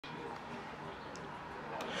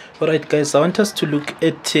Alright guys, I want us to look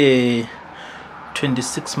at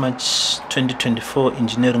 26 March 2024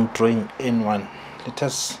 engineering drawing N1. Let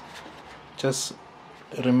us just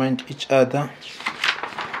remind each other.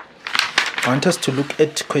 I want us to look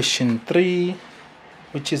at question 3,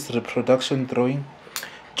 which is reproduction drawing,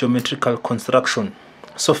 geometrical construction.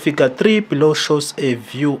 So figure 3 below shows a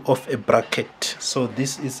view of a bracket. So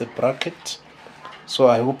this is a bracket, so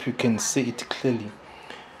I hope you can see it clearly,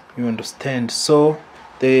 you understand. So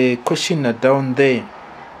the question are down there,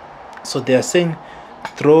 so they are saying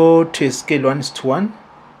draw to a scale 1:1,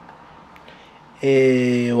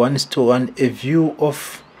 a 1:1 a view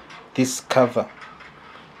of this cover,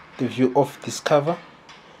 the view of this cover,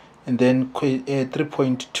 and then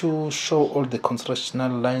 3.2 show all the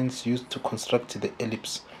constructional lines used to construct the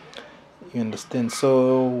ellipse. You understand?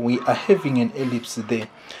 So we are having an ellipse there.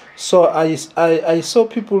 So I saw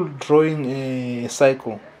people drawing a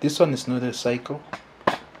cycle. This one is not a cycle.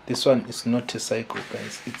 This one is not a cycle,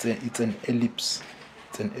 guys. It's an ellipse.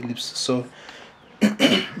 It's an ellipse. So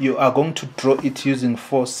you are going to draw it using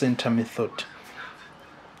 4-center method.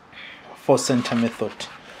 4-center method.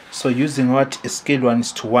 So using what? A scale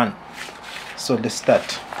 1:1. So let's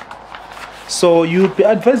start. So you would be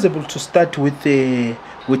advisable to start with this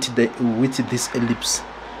ellipse.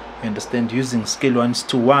 You understand? Using scale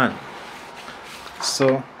 1:1.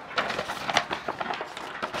 So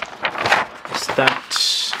start.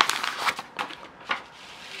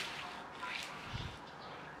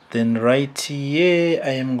 Then right here I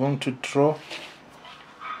am going to draw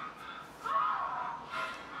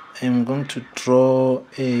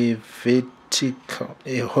a vertical,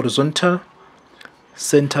 a horizontal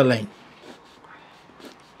center line.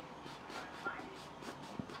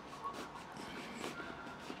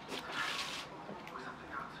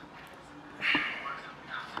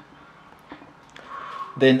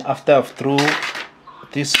 Then after I've drawn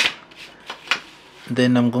this,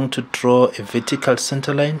 then I'm going to draw a vertical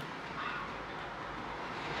center line.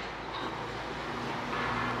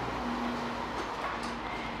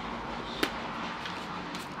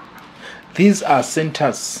 These are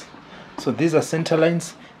centers. So these are center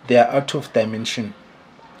lines. They are out of dimension.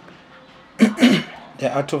 They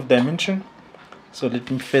are out of dimension. So let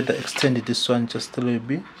me further extend this one just a little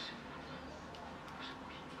bit.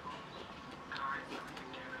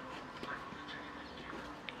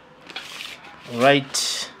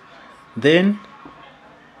 Right, then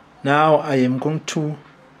now I am going to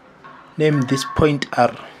name this point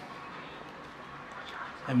R.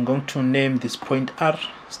 I'm going to name this point R,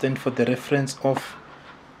 stand for the reference of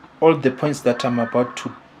all the points that I'm about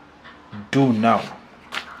to do now.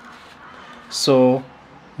 So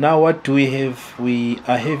now what do we have? We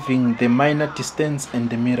are having the minor distance and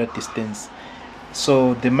the mirror distance.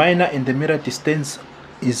 So the minor and the mirror distance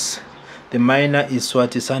is, the minor is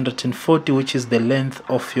what is 140, which is the length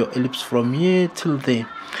of your ellipse from here till there.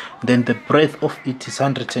 Then the breadth of it is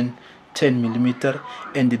 110 millimeter,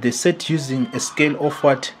 and they set using a scale of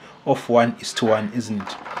what? Of 1:1, isn't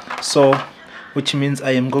it? So which means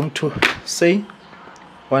I am going to say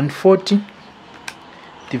 140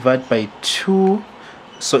 divided by 2,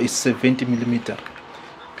 so it's 70 millimeter.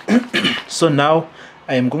 So now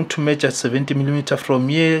I am going to measure 70 millimeter from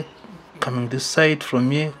here coming this side, from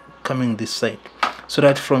here coming this side, so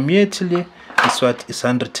that from here till here is what is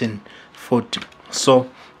 140. So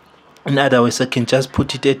in other words, I can just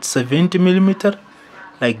put it at 70 millimeter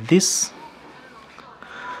like this,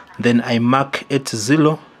 then I mark at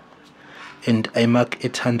 0 and I mark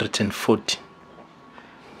at 140.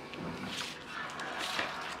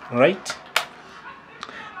 Right,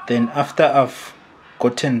 then after I've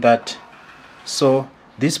gotten that, so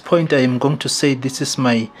this point I am going to say this is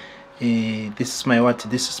my what?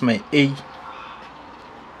 This is my A,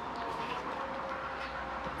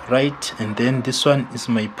 right? And then this one is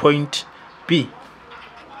my point B.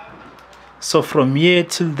 So from here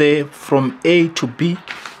till there, from A to B,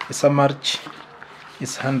 is a march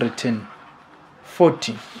is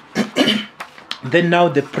 140. Then now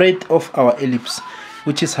the breadth of our ellipse,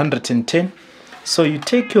 which is 110. So you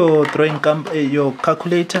take your drawing your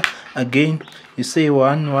calculator again, you say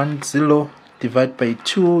 110 divided by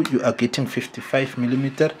 2, you are getting 55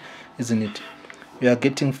 millimeter, isn't it? You are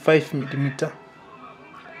getting 5 millimeter.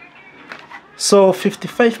 So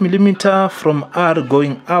 55 millimeter from R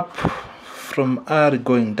going up, from R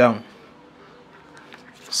going down.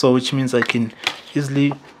 So which means I can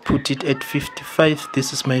easily put it at 55.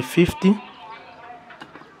 This is my 50.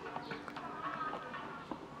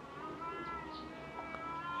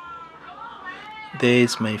 There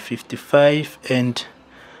is my 55 and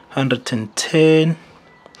 110.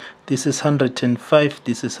 This is 105.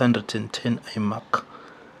 This is 110. I mark.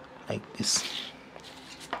 like this,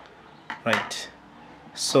 right?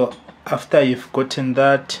 So after you've gotten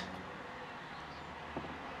that,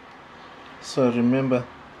 so remember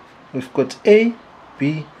we've got A,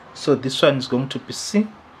 B, so this one is going to be C,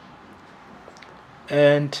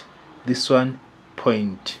 and this one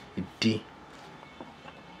point D.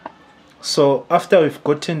 So after we've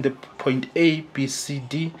gotten the point A, B, C,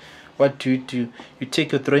 D, what do? You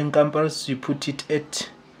take your drawing compass, you put it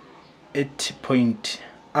at point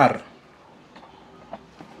R.